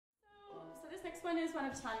one is one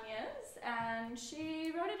of Tanya's, and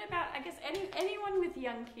she wrote it about, I guess, anyone with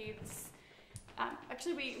young kids.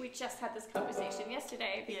 Actually, we just had this conversation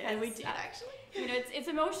yesterday because yeah, we did actually. You know, it's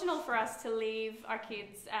emotional for us to leave our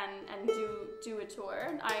kids and do a tour.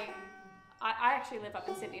 And I actually live up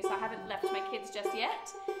in Sydney, so I haven't left my kids just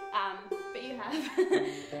yet. But you have.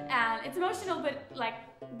 And it's emotional, but like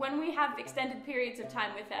when we have extended periods of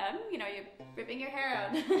time with them, you know, you're ripping your hair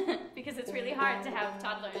out because it's really hard to have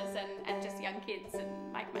toddlers and just young kids.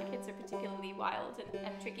 And my kids are particularly wild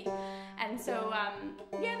and tricky. And so,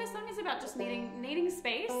 yeah, the song is about just needing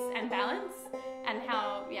space and balance, and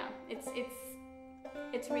how, yeah,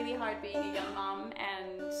 it's really hard being a young mom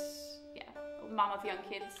and, yeah, mom of young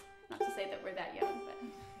kids. Not to say that we're that young, but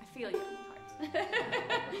I feel young at heart.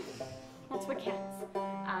 That's what counts.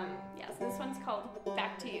 Yeah, so this one's called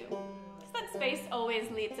Back to You. Because that space always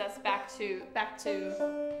leads us back to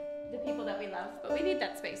the people that we love, but we need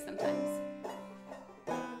that space sometimes.